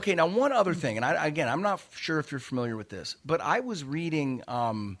 Okay. Now, one other thing, and I'm not sure if you're familiar with this, but I was reading,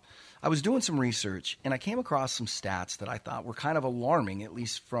 I was doing some research, and I came across some stats that I thought were kind of alarming, at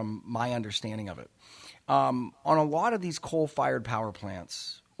least from my understanding of it. On a lot of these coal-fired power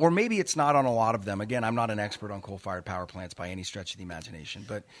plants, or maybe it's not on a lot of them. Again, I'm not an expert on coal-fired power plants by any stretch of the imagination,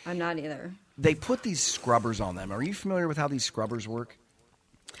 but I'm not either. They put these scrubbers on them. Are you familiar with how these scrubbers work?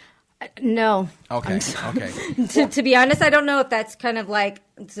 No. Okay. To be honest, I don't know if that's kind of like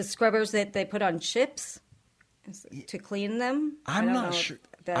the scrubbers that they put on chips to clean them. I'm not sure.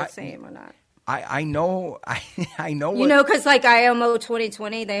 If that's the same or not. I know. I know. Because like IMO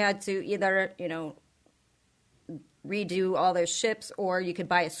 2020, they had to either redo all their ships, or you could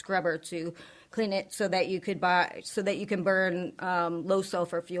buy a scrubber to clean it so that you can burn low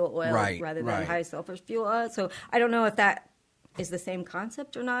sulfur fuel oil rather than high sulfur fuel oil. So I don't know if that is the same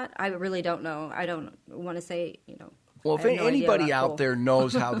concept or not. I really don't know. I don't want to say, Well, if anybody out there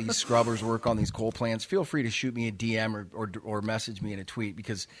knows how these scrubbers work on these coal plants, feel free to shoot me a DM or message me in a tweet,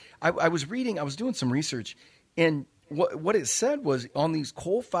 because I was doing some research, and what it said was on these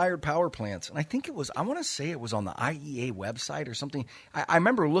coal-fired power plants, and I want to say it was on the IEA website or something. I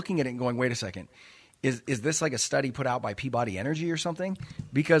remember looking at it and going, wait a second. Is this like a study put out by Peabody Energy or something?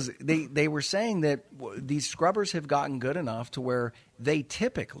 Because they were saying that these scrubbers have gotten good enough to where they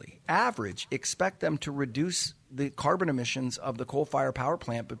typically, expect them to reduce the carbon emissions of the coal-fired power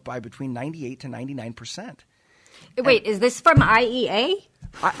plant by between 98 to 99%. Wait, is this from IEA?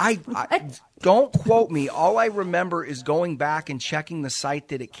 I don't quote me. All I remember is going back and checking the site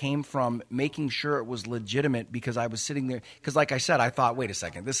that it came from, making sure it was legitimate, because I was sitting there. Because like I said, I thought, wait a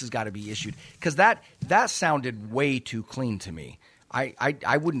second, this has got to be issued. Because that sounded way too clean to me.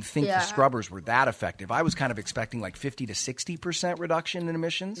 I wouldn't think the scrubbers were that effective. I was kind of expecting like 50 to 60% reduction in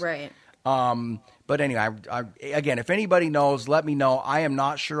emissions. Right. But anyway, again, if anybody knows, let me know. I am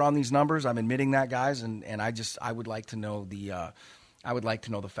not sure on these numbers. I'm admitting that, guys, and I would like to know the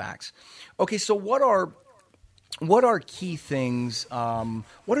facts. Okay, so what are key things?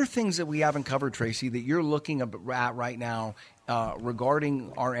 What are things that we haven't covered, Tracy, that you're looking at right now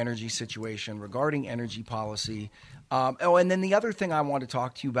regarding our energy situation, regarding energy policy? And then the other thing I want to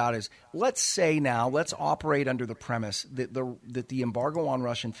talk to you about is, let's operate under the premise that the embargo on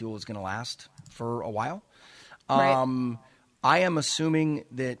Russian fuel is going to last for a while. Right. I am assuming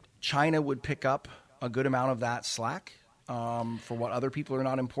that China would pick up a good amount of that slack for what other people are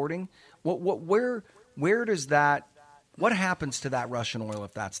not importing. Where does that? What happens to that Russian oil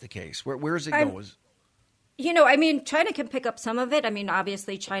if that's the case? Where does it go? China can pick up some of it. I mean,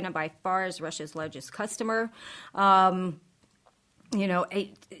 obviously, China by far is Russia's largest customer. Again,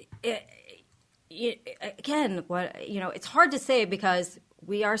 it's hard to say, because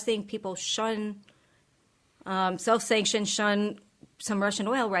we are seeing people self-sanction shun some Russian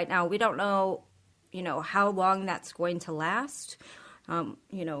oil right now. We don't know, how long that's going to last.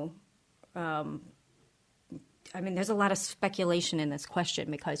 There's a lot of speculation in this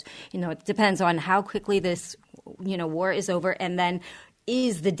question, because, it depends on how quickly this, war is over. And then,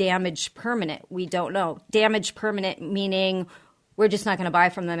 is the damage permanent? We don't know. Damage permanent meaning we're just not going to buy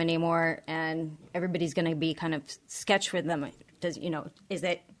from them anymore, and everybody's going to be kind of sketch with them. Is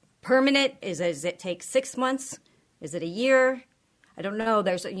it permanent? Does it take 6 months? Is it a year? I don't know.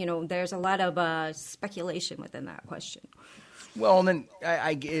 There's a lot of speculation within that question. Well, and then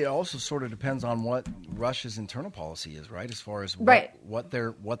it also sort of depends on what Russia's internal policy is, right? As far as what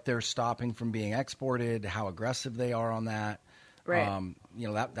they're stopping from being exported, how aggressive they are on that. Right.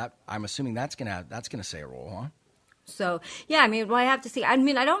 That I'm assuming that's gonna play a role, huh? So I have to see. I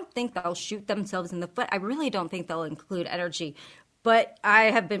don't think they'll shoot themselves in the foot. I really don't think they'll include energy, but I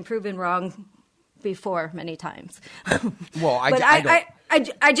have been proven wrong before many times. Well,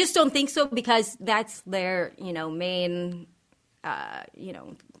 I just don't think so, because that's their main.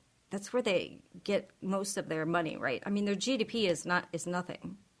 That's where they get most of their money, right? I mean, their GDP is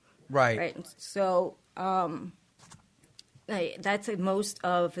nothing, right? So that's most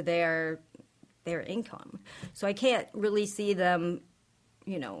of their their income. So I can't really see them,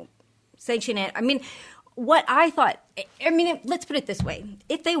 sanction it. I mean, what I thought, let's put it this way.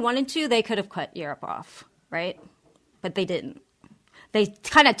 If they wanted to, they could have cut Europe off, right? But they didn't. They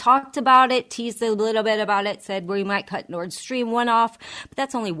kind of talked about it, teased a little bit about it, said we might cut Nord Stream 1 off, but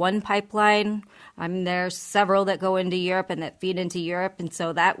that's only one pipeline. There's several that go into Europe and that feed into Europe, and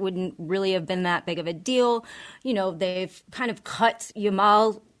so that wouldn't really have been that big of a deal. They've kind of cut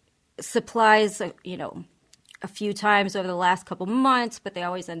Yamal supplies, a few times over the last couple months, but they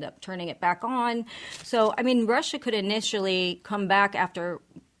always end up turning it back on. So, Russia could initially come back after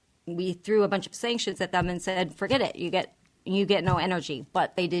we threw a bunch of sanctions at them and said, forget it, you get no energy.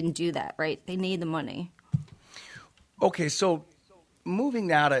 But they didn't do that, right? They need the money. Okay, so moving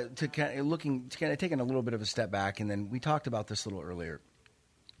now to kind of taking a little bit of a step back, and then we talked about this a little earlier.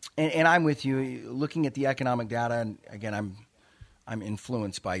 And I'm with you, looking at the economic data, and again, I'm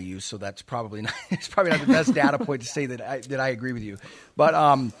influenced by you, so that's probably not the best data point to say that I agree with you. But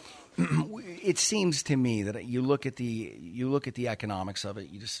it seems to me that you look at the economics of it.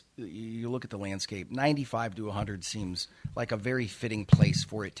 You look at the landscape. 95 to 100 seems like a very fitting place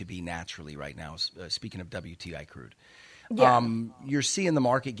for it to be naturally right now. Speaking of WTI crude, yeah. You're seeing the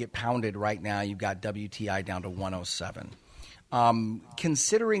market get pounded right now. You've got WTI down to 107.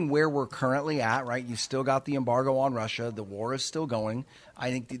 Considering where we're currently at, right? You still got the embargo on Russia. The war is still going.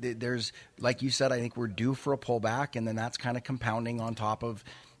 I think there's, like you said, I think we're due for a pullback, and then that's kind of compounding on top of,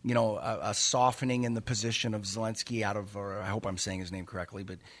 a softening in the position of Zelensky or I hope I'm saying his name correctly,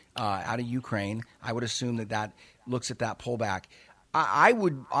 but out of Ukraine. I would assume that looks at that pullback.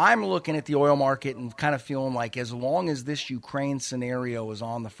 I'm looking at the oil market and kind of feeling like as long as this Ukraine scenario is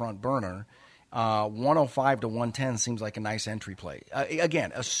on the front burner, 105 to 110 seems like a nice entry play.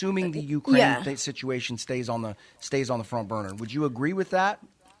 Again, assuming the Ukraine situation stays on the front burner. Would you agree with that?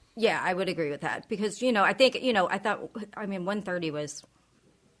 Yeah, I would agree with that because I think I thought 130 was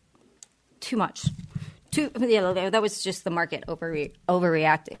too much. That was just the market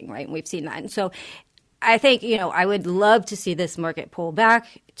overreacting, right? And we've seen that, and so I think I would love to see this market pull back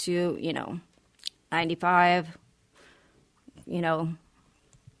to 95.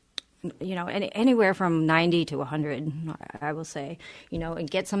 Anywhere from 90 to 100, I will say, and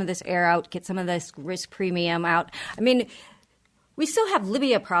get some of this air out, get some of this risk premium out. We still have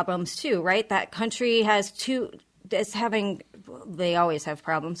Libya problems too, right? That country they always have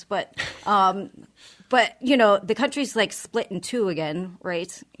problems, but the country's like split in two again,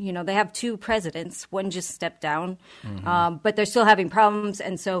 right? They have two presidents. One just stepped down, but they're still having problems,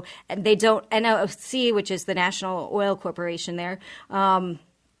 and they don't. NOC, which is the National Oil Corporation, there.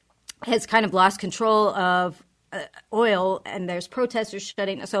 Has kind of lost control of oil, and there's protesters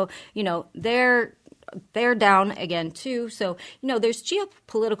shutting. So, they're down again too. So, there's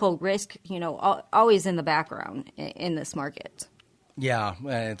geopolitical risk, always in the background in this market. Yeah,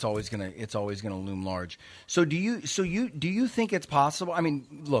 it's always gonna loom large. So do you think it's possible?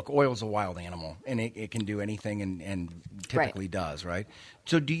 Look, oil's a wild animal, and it can do anything, and typically does, right?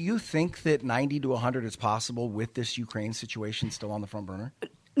 So do you think that 90 to 100 is possible with this Ukraine situation still on the front burner?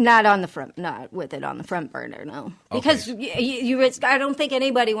 Not with it on the front burner, no. Because I don't think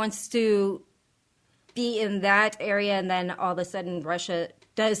anybody wants to be in that area, and then all of a sudden Russia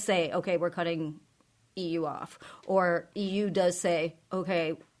does say, okay, we're cutting EU off. Or EU does say,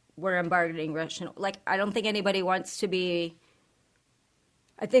 okay, we're embargoing Russian. I don't think anybody wants to be...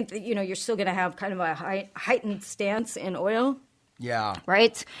 I think that, you're still going to have kind of a heightened stance in oil. Yeah.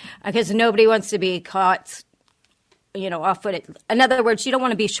 Right? Because nobody wants to be caught... off-footed. In other words, you don't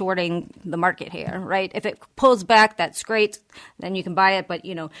want to be shorting the market here, right? If it pulls back, that's great. Then you can buy it. But,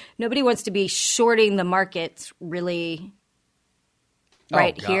 nobody wants to be shorting the market really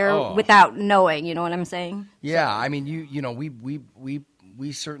without knowing. You know what I'm saying? Yeah. So.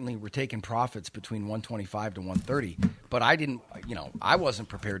 We certainly were taking profits between 125 to 130. But I wasn't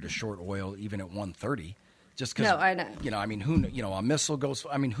prepared to short oil even at 130. Just because. No, I know. A missile goes.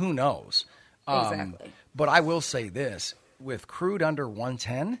 Who knows? Exactly. But I will say this, with crude under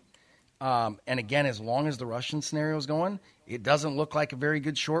 110, and again, as long as the Russian scenario is going, it doesn't look like a very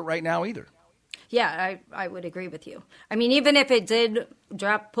good short right now either. Yeah, I would agree with you. Even if it did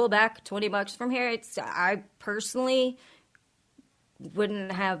pull back $20 from here, I personally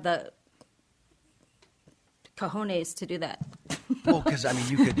wouldn't have the cojones to do that. Well, because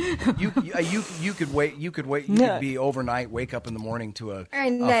you could be overnight, wake up in the morning to a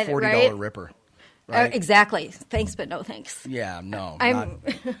 $40 ripper. Right? Exactly. Thanks, but no thanks. Yeah, no,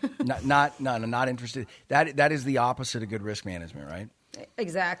 not interested. That is the opposite of good risk management, right?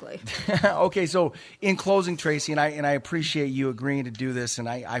 Exactly. Okay, so in closing, Tracy, and I appreciate you agreeing to do this, and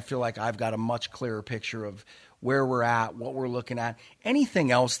I feel like I've got a much clearer picture of where we're at, what we're looking at.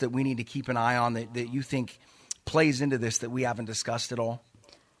 Anything else that we need to keep an eye on that you think plays into this that we haven't discussed at all?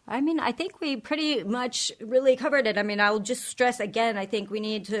 I mean, I think we pretty much really covered it. I mean, I'll just stress again, I think we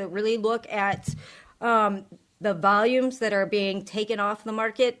need to really look at the volumes that are being taken off the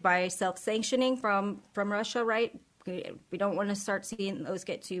market by self-sanctioning from Russia, right? We don't want to start seeing those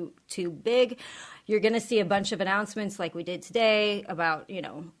get too big. You're going to see a bunch of announcements like we did today about,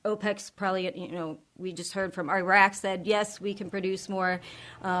 OPEC's probably, we just heard from Iraq said, yes, we can produce more.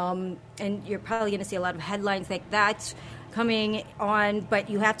 And you're probably going to see a lot of headlines like that coming on. But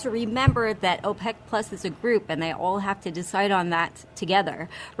you have to remember that OPEC Plus is a group, and they all have to decide on that together,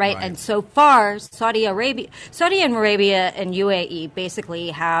 right? And so far, Saudi Arabia and UAE basically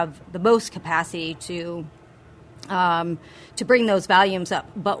have the most capacity to bring those volumes up.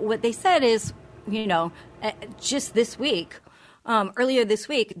 But what they said is, just this week, earlier this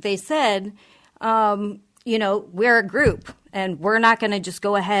week, they said, we're a group and we're not going to just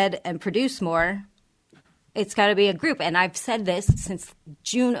go ahead and produce more. It's got to be a group. And I've said this since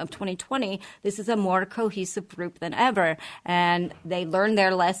June of 2020. This is a more cohesive group than ever. And they learned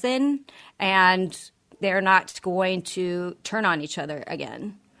their lesson, and they're not going to turn on each other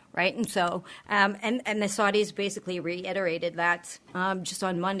again. Right, and so and the Saudis basically reiterated that just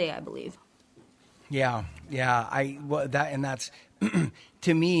on Monday, I believe. Yeah. That's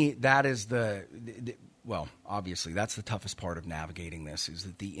to me, that is obviously that's the toughest part of navigating this, is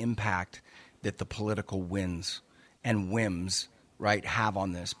that the impact that the political winds and whims, right, have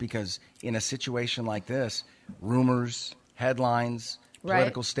on this. Because in a situation like this, rumors, headlines,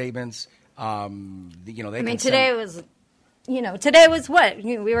 political statements, today was. Today was what?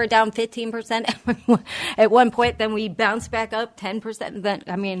 We were down 15% at one point. Then we bounced back up 10%. Then,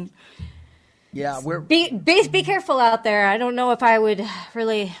 be careful out there. I don't know if I would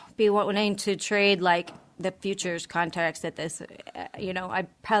really be wanting to trade like the futures contracts at this. I'd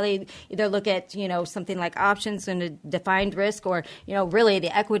probably either look at, something like options and a defined risk, or, really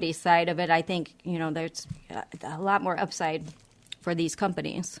the equity side of it. I think, there's a lot more upside for these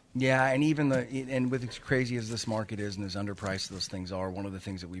companies. Yeah, and even and with as crazy as this market is and as underpriced those things are, one of the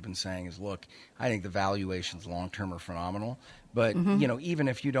things that we've been saying is, look, I think the valuations long-term are phenomenal. But, even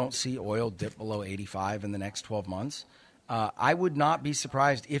if you don't see oil dip below 85 in the next 12 months, I would not be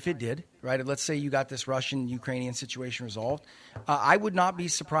surprised if it did, right? Let's say you got this Russian-Ukrainian situation resolved. I would not be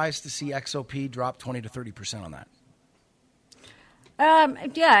surprised to see XOP drop 20 to 30% on that.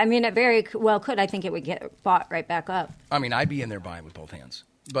 It very well could. I think it would get bought right back up. I mean, I'd be in there buying with both hands.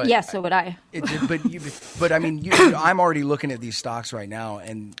 But yeah, so would I. I'm already looking at these stocks right now,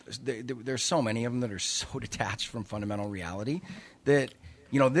 and there's so many of them that are so detached from fundamental reality that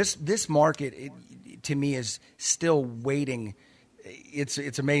this market to me is still waiting.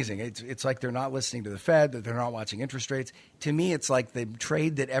 It's amazing. It's like they're not listening to the Fed, that they're not watching interest rates. To me, it's like the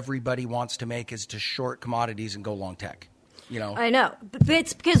trade that everybody wants to make is to short commodities and go long tech. I know, but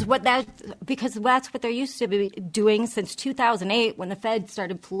it's because that's what they're used to be doing since 2008, when the Fed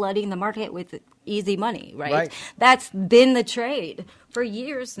started flooding the market with easy money, right? That's been the trade for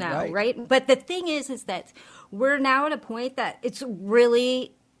years now, right? But the thing is that we're now at a point that it's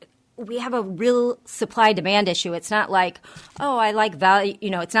really, we have a real supply-demand issue. It's not like, I like value,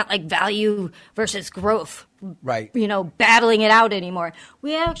 it's not like value versus growth, right? Battling it out anymore.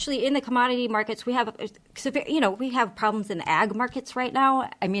 We actually, in the commodity markets, we have problems in the ag markets right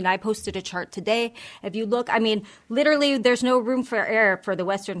now. I mean, I posted a chart today. If you look, literally there's no room for error for the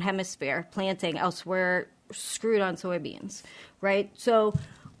Western Hemisphere planting. Elsewhere, screwed on soybeans, right? So,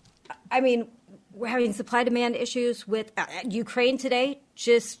 we're having supply-demand issues with Ukraine today.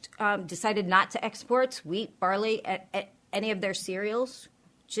 Just decided not to export wheat, barley, any of their cereals.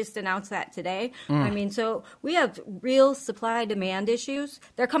 Just announced that today. So we have real supply-demand issues.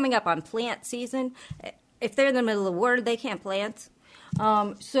 They're coming up on plant season. If they're in the middle of the war, they can't plant.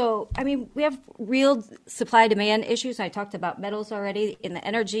 We have real supply-demand issues. I talked about metals already, in the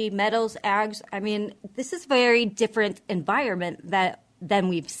energy, metals, ags. This is a very different environment than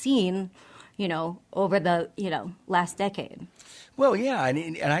we've seen, over the, last decade. Well, yeah,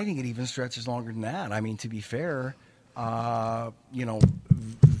 and I think it even stretches longer than that. To be fair,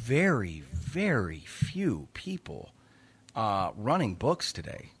 very, very few people running books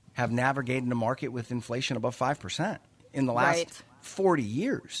today have navigated a market with inflation above 5% in the last 40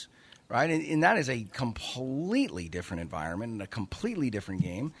 years, right? And that is a completely different environment and a completely different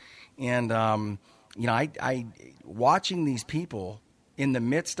game. And, I watching these people in the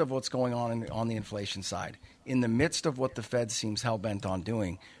midst of what's going on the inflation side, in the midst of what the Fed seems hell-bent on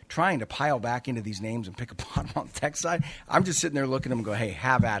doing, trying to pile back into these names and pick apart them on the tech side, I'm just sitting there looking at them and go, hey,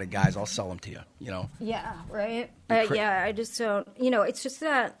 have at it, guys. I'll sell them to you, you know? Yeah, right? I just don't, it's just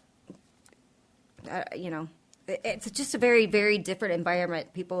that, it's just a very, very different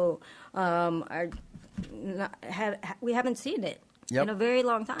environment. People we haven't seen it in a very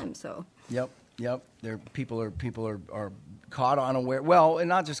long time, so. Yep. People are caught unaware. Well, and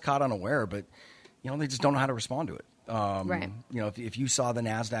not just caught unaware, but they just don't know how to respond to it. Right. If you saw the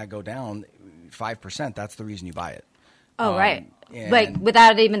NASDAQ go down 5%, that's the reason you buy it. Oh, right. Like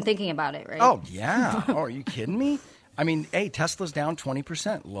without even thinking about it, right? Oh, yeah. Oh, are you kidding me? I mean, hey, Tesla's down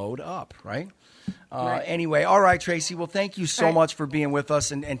 20%. Load up, right? Right. Anyway, all right, Tracy. Well, thank you so much for being with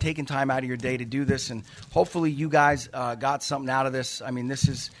us and taking time out of your day to do this. And hopefully you guys got something out of this. I mean,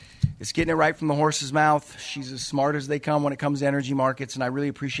 it's getting it right from the horse's mouth. She's as smart as they come when it comes to energy markets. And I really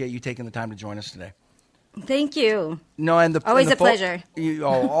appreciate you taking the time to join us today. Thank you. No, always a pleasure.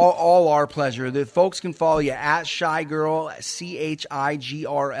 All our pleasure. The folks can follow you at Chigirl,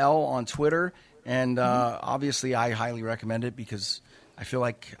 CHIGRL on Twitter. And obviously I highly recommend it because I feel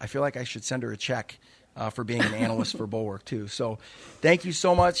like I should send her a check for being an analyst for Bulwark too. So thank you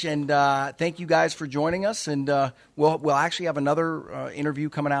so much, and thank you guys for joining us. And we'll actually have another interview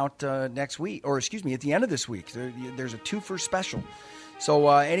coming out next week, or excuse me, at the end of this week. There's a 2-for special. So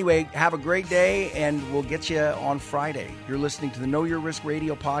anyway, have a great day, and we'll get you on Friday. You're listening to the Know Your Risk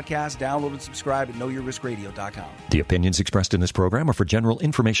Radio podcast. Download and subscribe at knowyourriskradio.com. The opinions expressed in this program are for general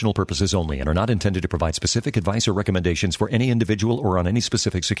informational purposes only and are not intended to provide specific advice or recommendations for any individual or on any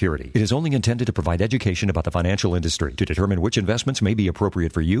specific security. It is only intended to provide education about the financial industry. To determine which investments may be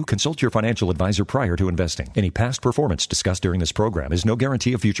appropriate for you, consult your financial advisor prior to investing. Any past performance discussed during this program is no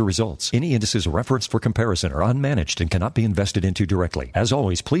guarantee of future results. Any indices referenced for comparison are unmanaged and cannot be invested into directly. As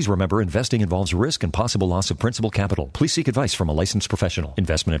always, please remember investing involves risk and possible loss of principal capital. Please seek advice from a licensed professional.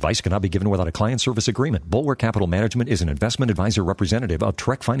 Investment advice cannot be given without a client service agreement. Bulwark Capital Management is an investment advisor representative of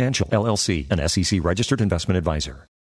Trek Financial, LLC, an SEC-registered investment advisor.